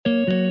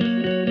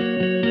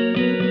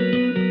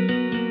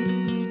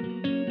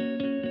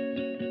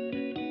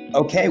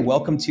Okay,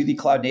 welcome to the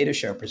Cloud Native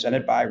Show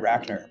presented by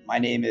Rackner. My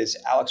name is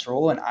Alex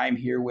Roll, and I'm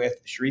here with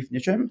Sharif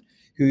Nijim,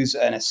 who's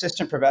an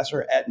assistant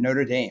professor at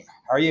Notre Dame.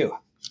 How are you?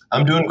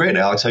 I'm doing great,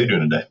 Alex. How are you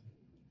doing today?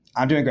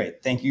 I'm doing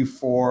great. Thank you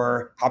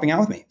for hopping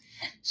out with me.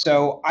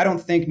 So I don't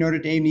think Notre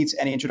Dame needs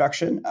any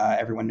introduction.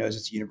 Everyone knows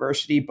it's a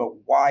university, but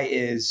why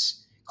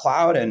is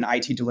cloud and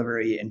IT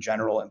delivery in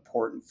general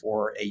important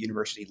for a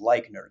university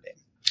like Notre Dame?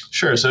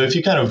 Sure. So if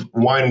you kind of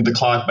wind the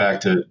clock back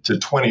to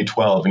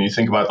 2012 and you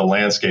think about the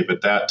landscape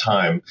at that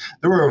time,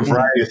 there were a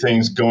variety of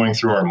things going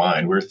through our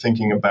mind. We were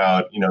thinking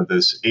about,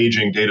 this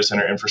aging data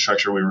center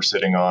infrastructure we were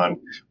sitting on.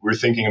 We were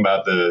thinking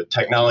about the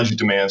technology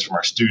demands from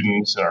our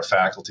students and our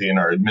faculty and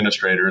our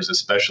administrators,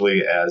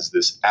 especially as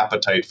this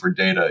appetite for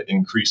data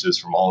increases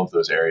from all of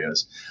those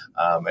areas.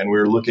 And we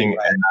were looking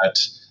at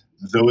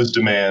those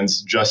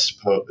demands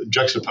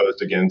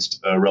juxtaposed against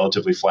a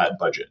relatively flat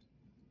budget.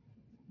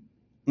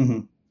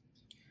 Mm-hmm.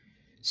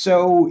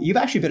 So you've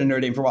actually been at Notre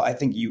Dame for a while. I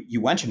think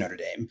you went to Notre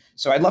Dame.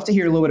 So I'd love to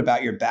hear a little bit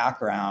about your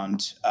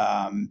background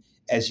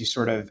as you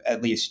sort of,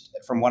 at least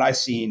from what I've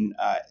seen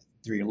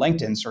through your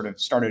LinkedIn, sort of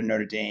started at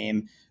Notre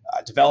Dame,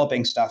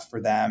 developing stuff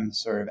for them,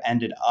 sort of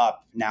ended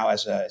up now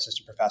as an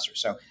assistant professor.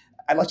 So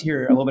I'd like to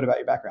hear a little bit about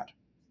your background.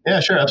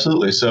 Yeah, sure,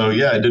 absolutely. So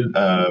I did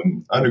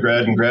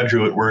undergrad and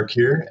graduate work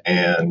here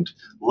and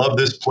love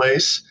this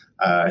place.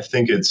 I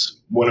think it's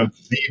one of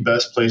the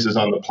best places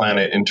on the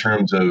planet in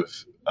terms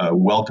of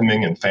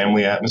welcoming and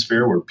family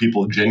atmosphere where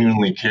people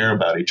genuinely care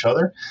about each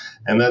other.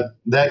 And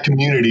that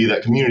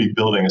community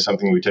building is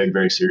something we take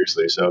very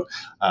seriously. So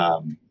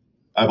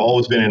I've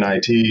always been in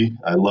IT.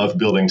 I love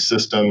building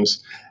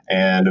systems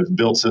and have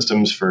built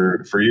systems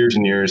for years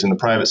and years in the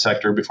private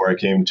sector before I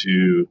came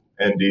to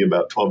ND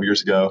about 12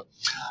 years ago.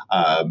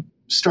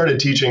 Started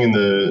teaching in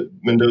the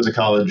Mendoza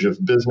College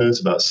of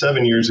Business about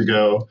 7 years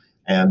ago,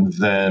 and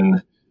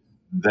then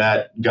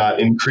that got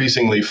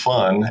increasingly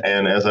fun.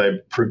 And as I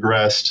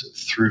progressed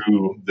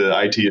through the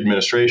IT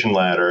administration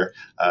ladder,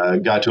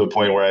 got to a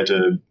point where I had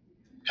to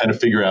kind of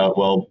figure out,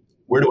 well,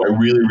 where do I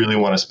really, really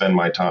want to spend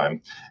my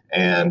time?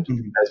 And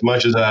as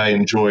much as I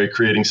enjoy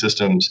creating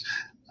systems,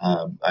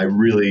 I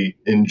really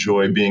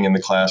enjoy being in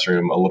the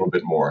classroom a little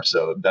bit more.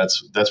 So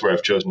that's where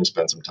I've chosen to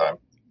spend some time.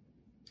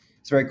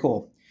 It's very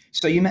cool.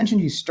 So you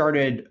mentioned you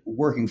started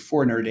working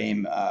for Notre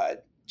Dame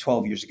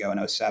 12 years ago in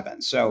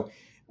 2007. So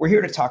we're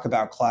here to talk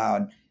about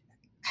cloud.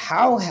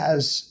 How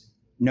has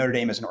Notre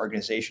Dame as an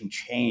organization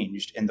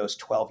changed in those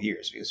 12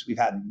 years? Because we've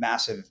had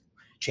massive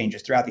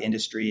changes throughout the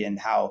industry and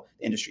how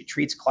the industry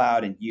treats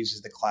cloud and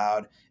uses the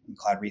cloud and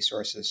cloud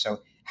resources. So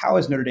how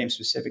has Notre Dame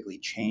specifically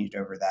changed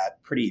over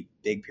that pretty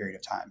big period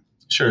of time?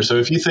 Sure. So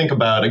if you think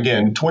about,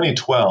 again,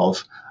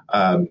 2012,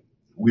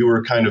 we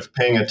were kind of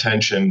paying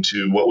attention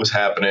to what was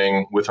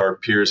happening with our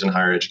peers in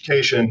higher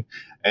education,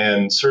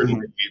 and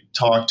certainly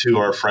talked to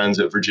our friends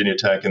at Virginia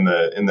Tech in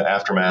the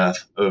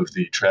aftermath of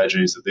the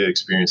tragedies that they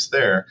experienced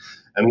there.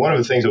 And one of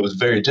the things that was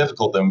very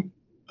difficult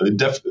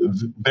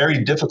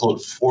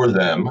for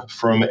them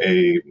from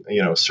a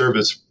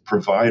service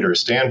provider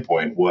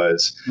standpoint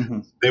was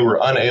they were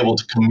unable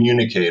to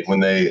communicate when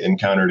they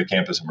encountered a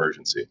campus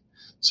emergency.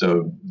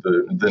 So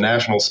the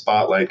national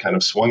spotlight kind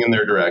of swung in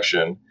their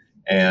direction,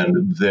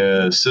 and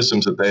the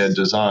systems that they had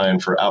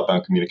designed for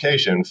outbound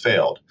communication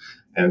failed.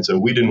 And so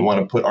we didn't want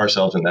to put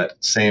ourselves in that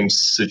same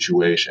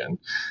situation.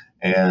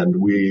 And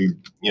we,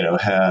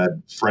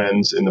 had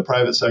friends in the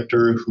private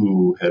sector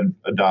who had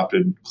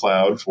adopted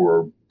cloud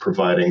for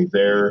providing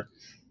their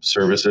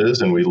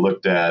services. And we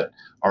looked at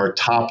our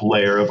top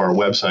layer of our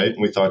website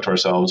and we thought to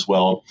ourselves,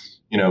 well,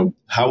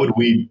 how could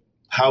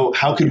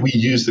we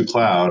use the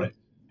cloud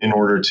in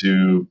order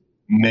to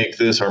make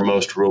this our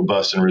most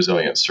robust and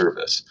resilient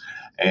service?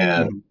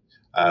 And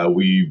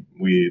we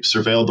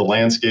surveilled the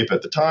landscape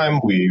at the time.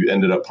 We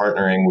ended up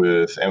partnering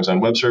with Amazon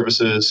Web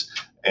Services,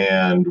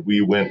 and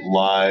we went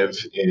live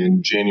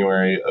in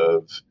January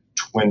of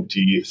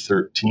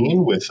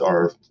 2013 with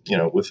our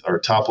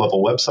top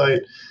level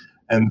website.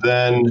 And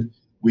then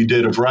we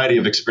did a variety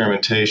of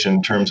experimentation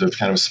in terms of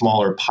kind of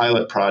smaller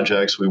pilot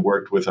projects. We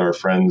worked with our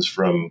friends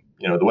from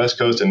the West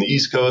Coast and the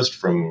East Coast,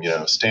 from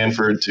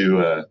Stanford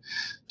to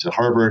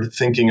Harvard,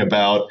 thinking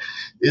about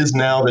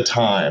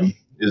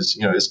is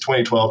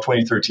 2012,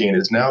 2013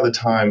 is now the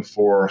time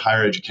for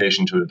higher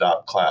education to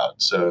adopt cloud.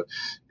 So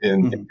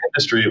in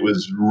industry, it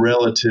was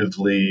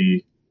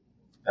relatively,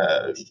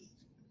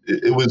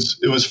 it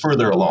was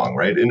further along,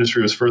 right?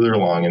 Industry was further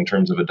along in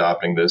terms of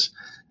adopting this.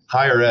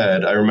 Higher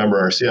ed, I remember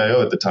our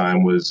CIO at the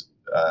time was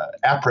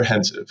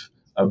apprehensive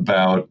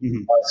about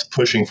us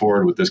pushing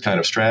forward with this kind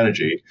of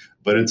strategy,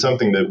 but it's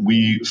something that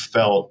we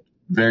felt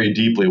very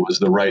deeply was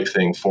the right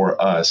thing for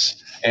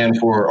us and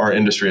for our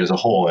industry as a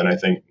whole. And I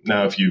think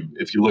now if you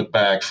look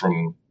back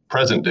from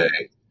present day,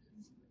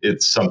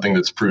 it's something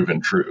that's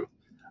proven true.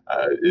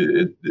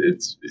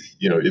 It's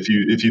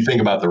if you think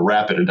about the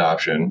rapid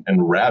adoption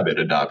and rabid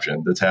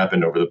adoption that's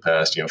happened over the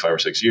past 5 or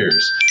 6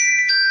 years,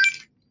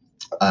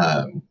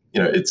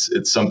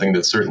 it's something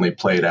that's certainly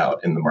played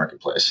out in the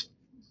marketplace.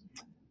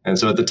 And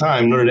so at the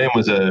time, Notre Dame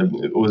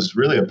was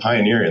really a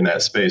pioneer in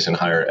that space in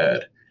higher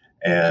ed.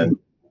 And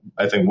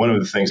I think one of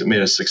the things that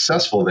made us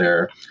successful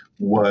there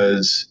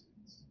was,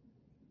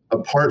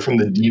 apart from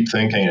the deep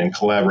thinking and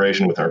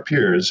collaboration with our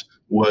peers,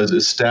 was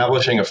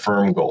establishing a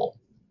firm goal,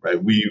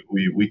 right?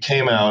 We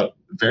came out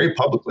very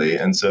publicly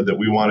and said that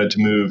we wanted to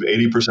move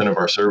 80% of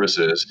our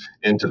services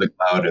into the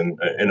cloud in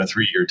a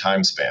 3-year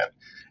time span.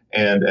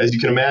 And as you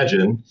can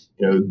imagine,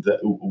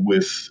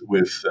 with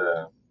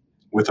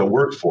a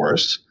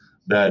workforce,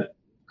 that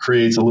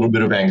creates a little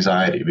bit of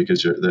anxiety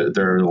because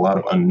there are a lot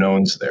of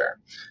unknowns there.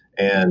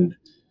 And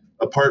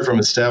apart from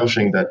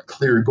establishing that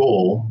clear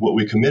goal, what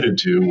we committed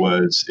to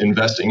was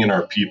investing in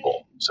our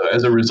people. So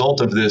as a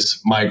result of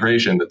this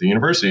migration that the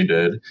university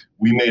did,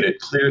 we made it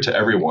clear to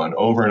everyone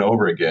over and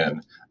over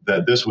again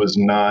that this was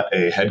not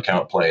a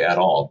headcount play at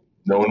all.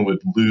 No one would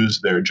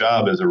lose their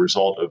job as a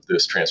result of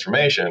this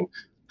transformation.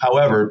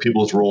 However,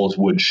 people's roles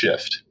would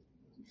shift.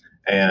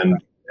 And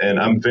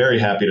I'm very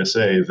happy to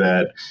say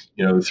that,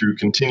 through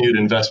continued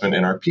investment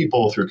in our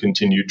people, through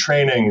continued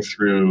training,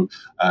 through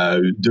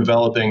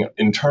developing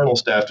internal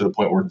staff to the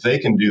point where they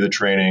can do the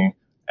training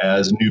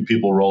as new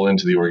people roll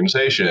into the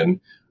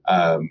organization,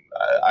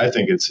 I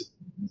think it's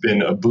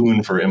been a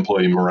boon for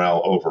employee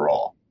morale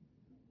overall.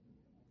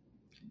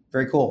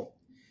 Very cool.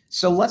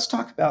 So let's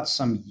talk about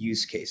some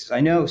use cases. I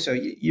know, so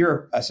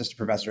you're assistant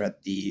professor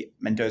at the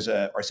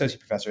Mendoza, or associate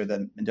professor at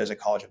the Mendoza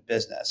College of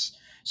Business.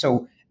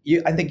 So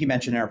I think you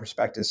mentioned in our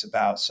prospectus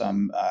about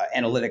some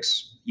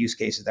analytics use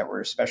cases that were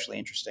especially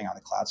interesting on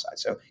the cloud side.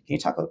 So can you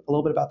talk a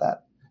little bit about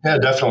that? Yeah,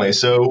 definitely.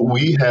 So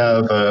we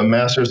have a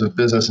Master's of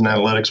Business and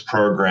Analytics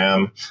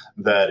program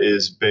that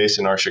is based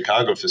in our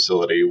Chicago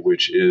facility,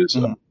 which is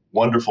a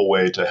wonderful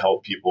way to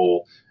help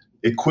people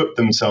equip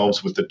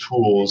themselves with the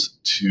tools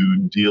to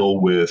deal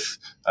with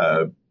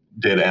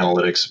data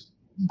analytics,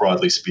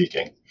 broadly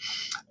speaking.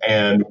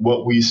 And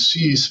what we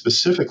see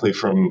specifically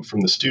from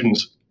the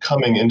students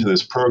coming into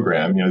this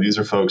program, these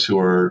are folks who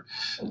are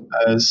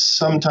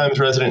sometimes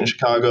resident in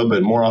Chicago,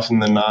 but more often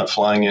than not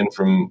flying in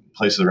from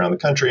places around the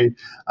country,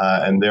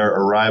 and they're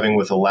arriving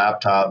with a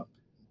laptop,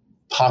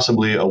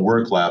 possibly a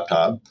work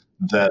laptop,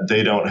 that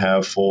they don't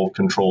have full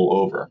control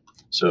over.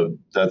 So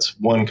that's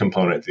one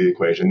component of the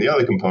equation. The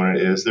other component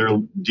is they're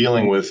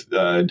dealing with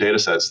data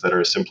sets that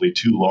are simply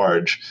too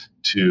large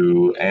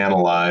to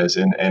analyze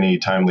in any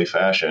timely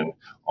fashion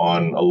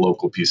on a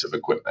local piece of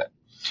equipment.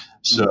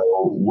 So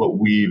what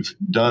we've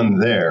done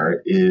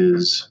there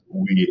is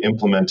we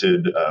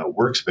implemented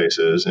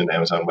Workspaces in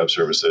Amazon Web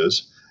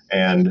Services.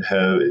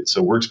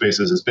 So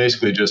Workspaces is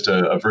basically just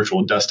a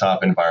virtual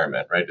desktop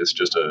environment, right? It's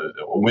just a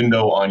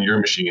window on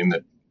your machine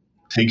that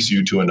takes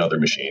you to another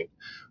machine.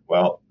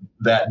 Well,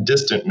 that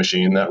distant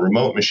machine, that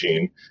remote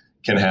machine,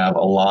 can have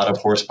a lot of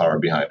horsepower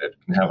behind it,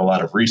 can have a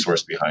lot of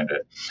resource behind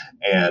it.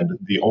 And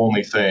the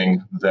only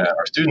thing that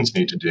our students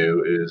need to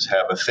do is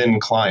have a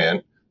thin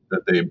client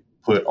that they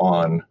put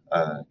on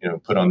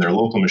their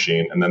local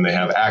machine, and then they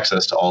have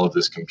access to all of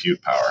this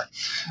compute power.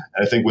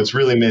 And I think what's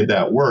really made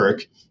that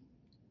work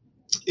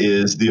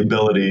is the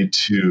ability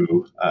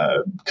to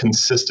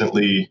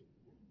consistently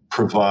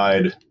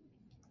provide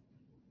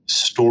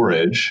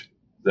storage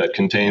that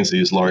contains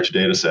these large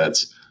data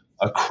sets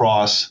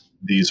across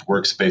these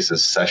Workspaces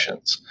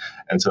sessions.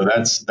 And so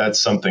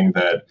that's something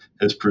that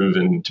has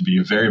proven to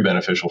be very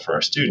beneficial for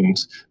our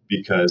students,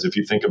 because if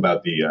you think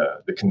about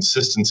the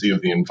consistency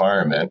of the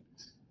environment,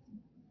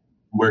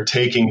 we're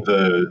taking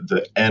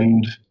the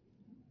end,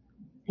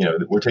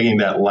 we're taking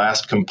that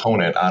last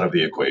component out of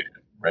the equation,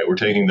 right? We're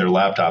taking their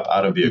laptop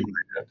out of the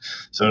equation.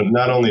 So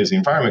not only is the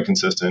environment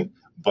consistent,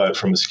 but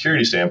from a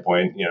security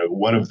standpoint,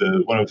 one of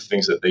the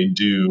things that they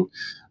do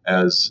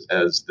as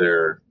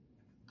their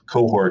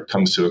cohort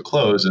comes to a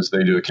close is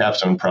they do a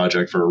capstone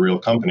project for a real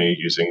company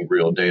using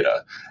real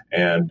data.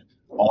 And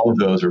all of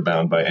those are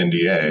bound by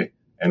NDA,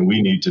 and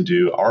we need to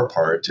do our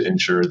part to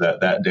ensure that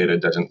that data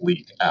doesn't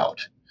leak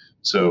out.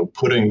 So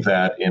putting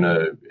that in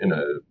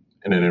an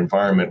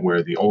environment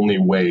where the only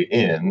way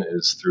in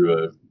is through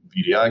a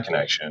VDI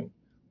connection,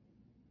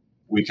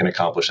 we can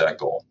accomplish that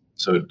goal.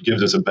 So it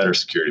gives us a better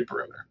security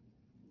perimeter.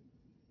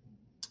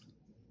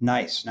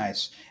 Nice.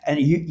 And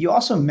you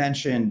also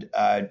mentioned,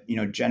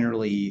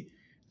 generally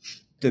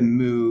the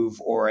move,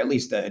 or at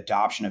least the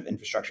adoption of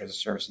infrastructure as a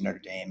service in Notre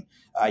Dame.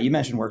 You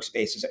mentioned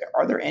Workspaces.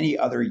 Are there any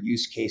other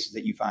use cases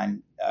that you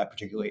find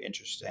particularly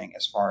interesting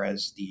as far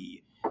as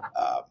the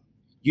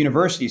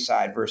university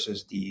side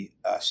versus the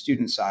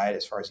student side,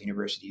 as far as the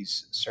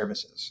university's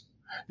services?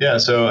 Yeah,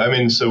 so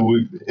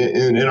we,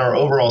 in our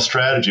overall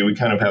strategy, we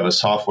kind of have a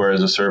software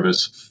as a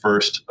service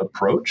first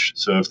approach.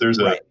 So if there's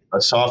a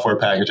software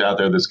package out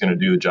there that's going to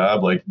do the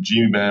job, like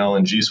Gmail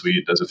and G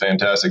Suite does a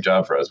fantastic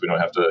job for us. We don't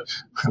have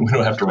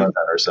to run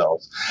that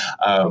ourselves.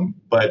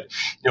 But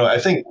I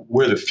think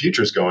where the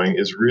future is going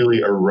is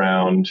really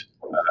around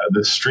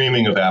the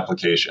streaming of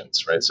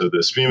applications, right? So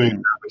the streaming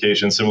of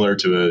applications similar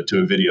to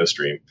a video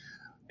stream.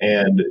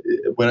 And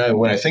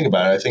when I think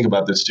about it, I think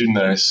about the student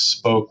that I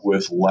spoke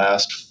with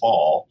last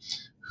fall,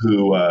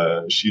 who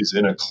she's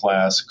in a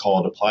class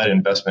called Applied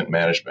Investment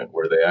Management,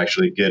 where they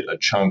actually get a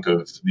chunk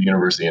of the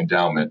university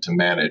endowment to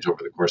manage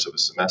over the course of a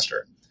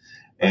semester.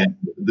 And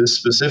this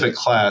specific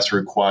class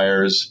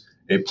requires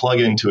a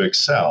plugin to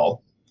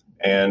Excel,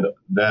 and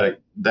that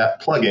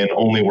plugin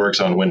only works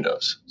on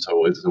Windows.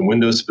 So it's a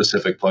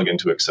Windows-specific plugin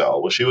to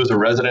Excel. Well, she was a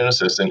resident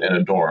assistant in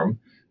a dorm,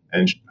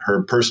 and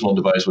her personal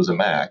device was a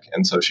Mac.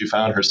 And so she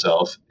found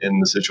herself in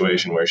the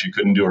situation where she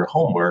couldn't do her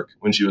homework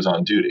when she was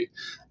on duty.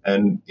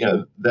 And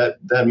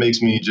that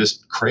makes me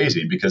just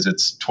crazy, because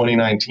it's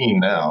 2019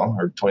 now,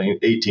 or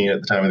 2018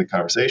 at the time of the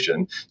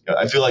conversation.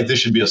 I feel like this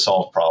should be a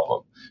solved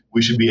problem.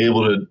 We should be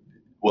able to,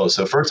 well,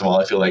 so first of all,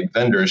 I feel like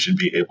vendors should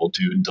be able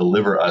to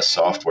deliver us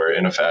software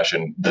in a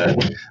fashion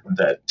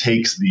that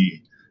takes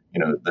the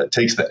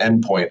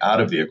endpoint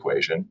out of the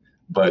equation.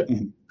 But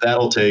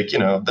that'll take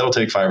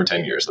 5 or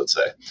 10 years, let's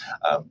say.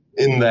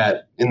 In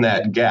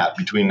that gap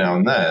between now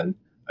and then,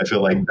 I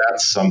feel like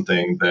that's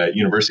something that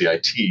university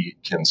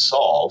IT can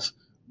solve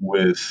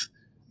with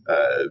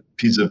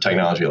pieces of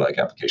technology like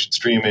application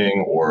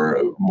streaming or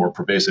a more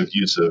pervasive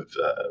use of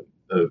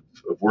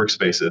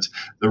workspaces.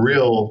 The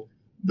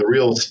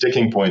real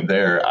sticking point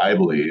there, I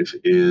believe,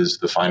 is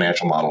the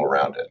financial model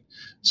around it.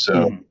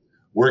 So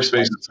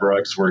Workspaces for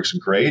us works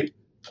great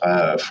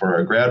for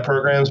our grad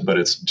programs, but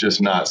it's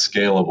just not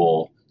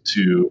scalable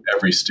to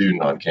every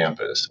student on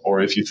campus.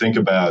 Or if you think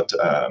about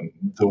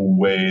the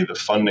way the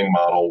funding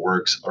model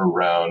works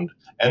around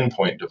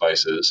endpoint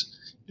devices,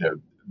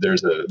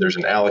 there's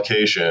an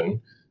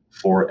allocation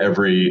for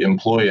every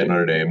employee at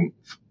Notre Dame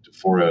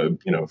for a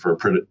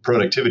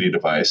productivity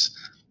device,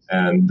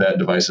 and that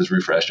device is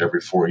refreshed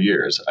every 4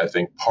 years. I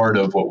think part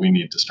of what we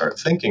need to start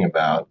thinking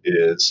about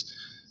is,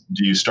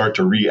 do you start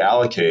to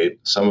reallocate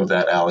some of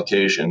that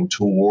allocation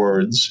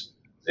towards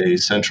a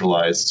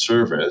centralized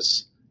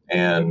service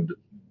and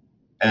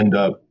end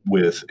up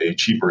with a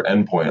cheaper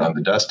endpoint on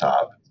the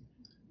desktop,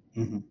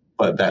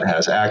 but that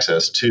has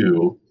access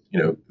to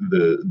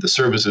the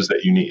services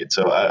that you need.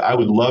 So I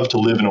would love to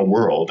live in a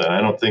world, and I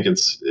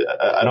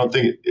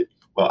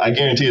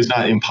guarantee it's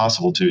not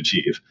impossible to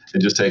achieve.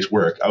 It just takes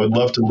work. I would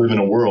love to live in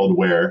a world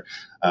where,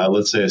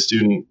 let's say a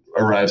student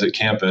arrives at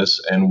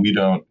campus and we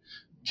don't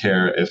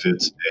care if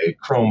it's a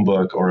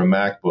Chromebook or a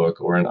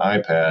MacBook or an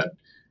iPad.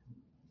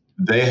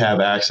 They have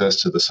access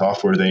to the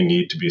software they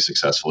need to be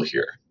successful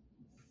here.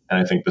 And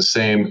I think the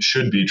same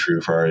should be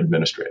true for our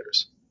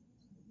administrators.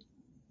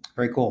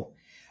 Very cool.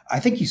 I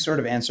think you sort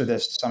of answered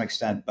this to some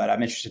extent, but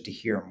I'm interested to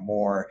hear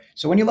more.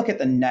 So when you look at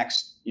the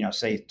next,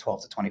 say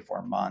 12 to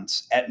 24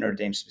 months at Notre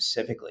Dame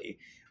specifically,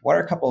 what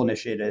are a couple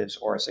initiatives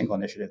or a single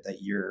initiative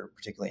that you're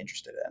particularly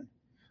interested in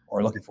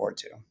or looking forward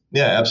to?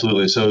 Yeah,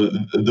 absolutely. So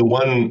the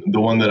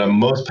one that I'm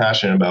most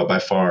passionate about by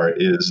far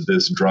is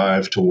this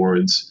drive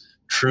towards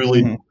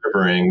truly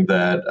delivering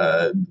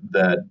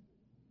that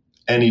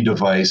any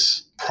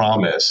device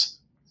promise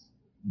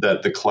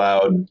that the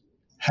cloud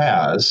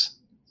has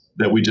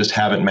that we just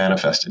haven't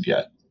manifested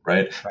yet,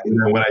 right? And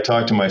then when I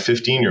talk to my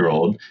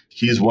 15-year-old,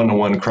 he's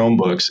one-to-one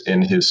Chromebooks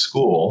in his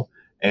school,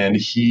 and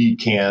he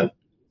can't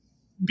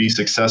be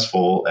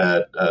successful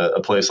at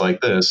a place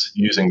like this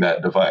using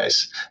that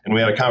device. And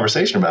we had a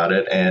conversation about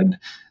it, and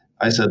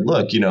I said,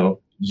 look,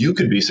 you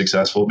could be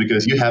successful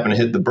because you happen to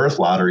hit the birth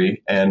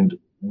lottery, and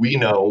we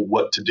know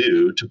what to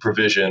do to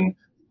provision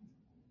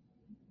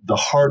the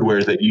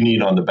hardware that you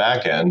need on the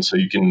back end so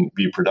you can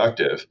be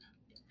productive.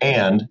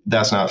 And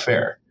that's not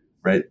fair,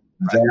 right?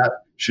 That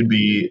should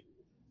be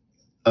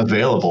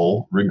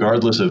available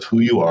regardless of who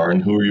you are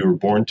and who you were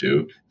born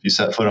to. If you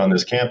set foot on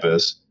this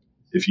campus,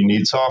 if you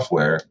need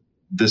software,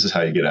 this is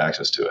how you get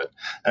access to it.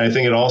 And I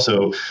think it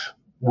also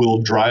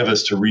will drive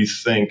us to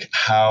rethink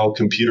how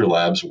computer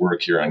labs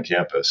work here on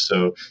campus.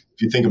 So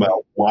if you think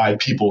about why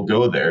people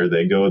go there,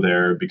 they go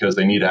there because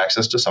they need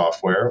access to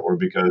software, or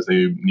because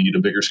they need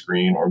a bigger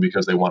screen, or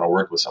because they want to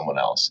work with someone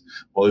else.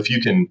 Well, if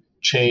you can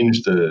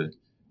change the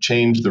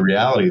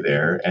reality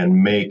there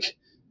and make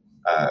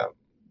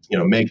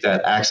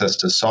that access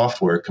to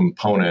software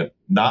component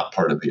not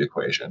part of the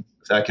equation,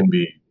 if that can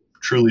be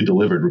truly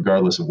delivered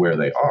regardless of where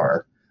they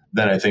are,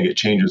 then I think it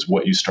changes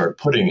what you start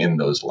putting in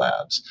those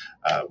labs.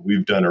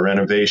 We've done a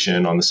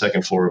renovation on the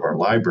second floor of our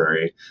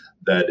library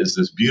that is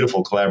this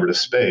beautiful collaborative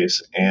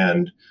space,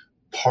 and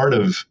part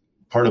of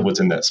what's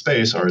in that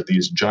space are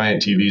these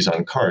giant TVs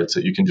on carts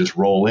that you can just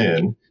roll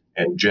in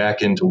and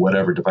jack into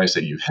whatever device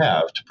that you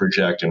have to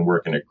project and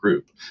work in a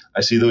group.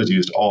 I see those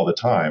used all the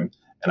time,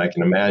 and I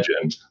can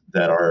imagine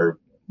that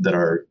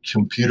our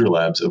computer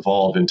labs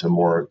evolve into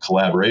more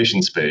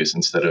collaboration space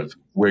instead of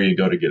where you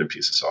go to get a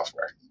piece of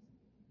software.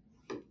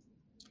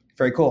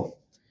 Very cool.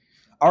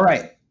 All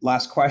right.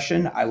 Last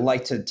question. I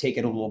like to take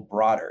it a little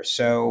broader.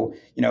 So,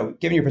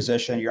 given your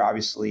position, you're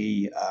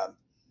obviously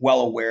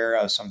well aware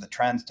of some of the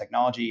trends,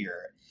 technology.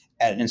 You're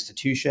at an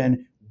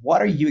institution.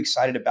 What are you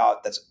excited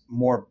about that's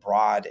more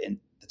broad in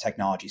the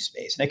technology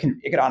space? And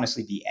it could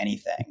honestly be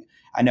anything.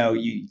 I know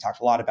you talked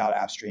a lot about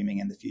app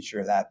streaming and the future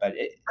of that, but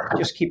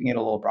just keeping it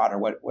a little broader,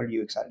 what are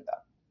you excited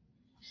about?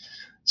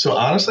 So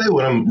honestly,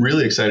 what I'm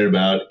really excited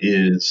about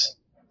is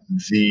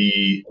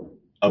the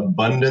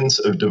abundance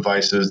of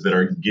devices that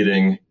are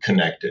getting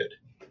connected,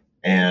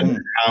 and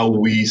how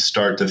we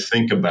start to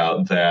think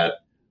about that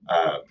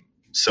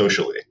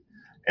socially.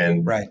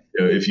 And right.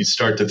 if you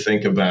start to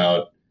think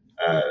about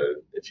a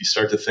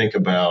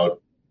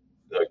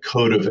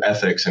code of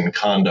ethics and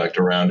conduct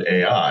around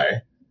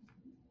AI,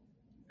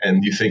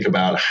 and you think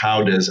about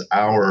how do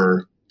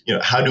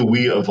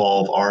we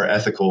evolve our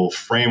ethical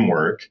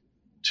framework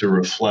to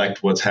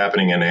reflect what's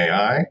happening in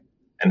AI,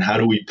 and how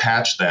do we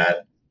patch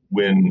that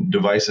when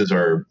devices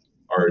are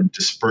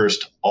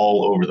dispersed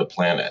all over the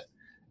planet?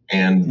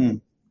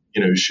 And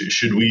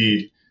should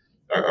we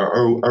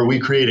are we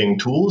creating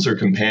tools or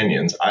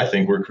companions? I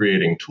think we're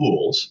creating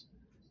tools,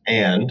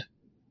 and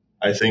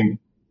I think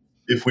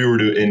if we were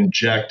to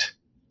inject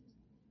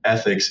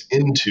ethics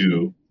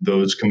into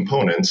those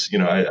components,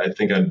 I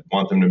think I'd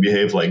want them to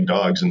behave like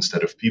dogs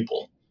instead of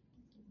people,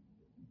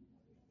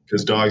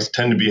 because dogs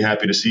tend to be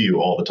happy to see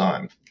you all the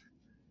time,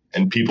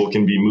 and people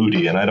can be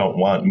moody, and I don't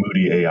want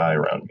moody AI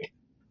around me.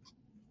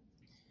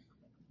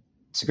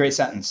 It's a great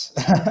sentence.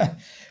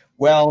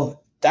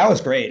 Well, that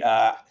was great.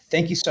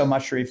 Thank you so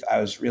much, Sharif.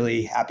 I was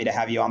really happy to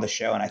have you on the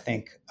show, and I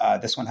think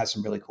this one has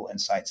some really cool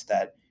insights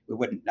that we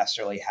wouldn't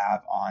necessarily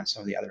have on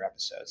some of the other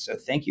episodes. So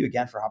thank you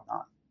again for hopping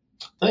on.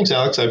 Thanks,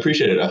 Alex. I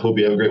appreciate it. I hope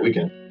you have a great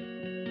weekend.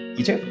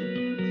 You too.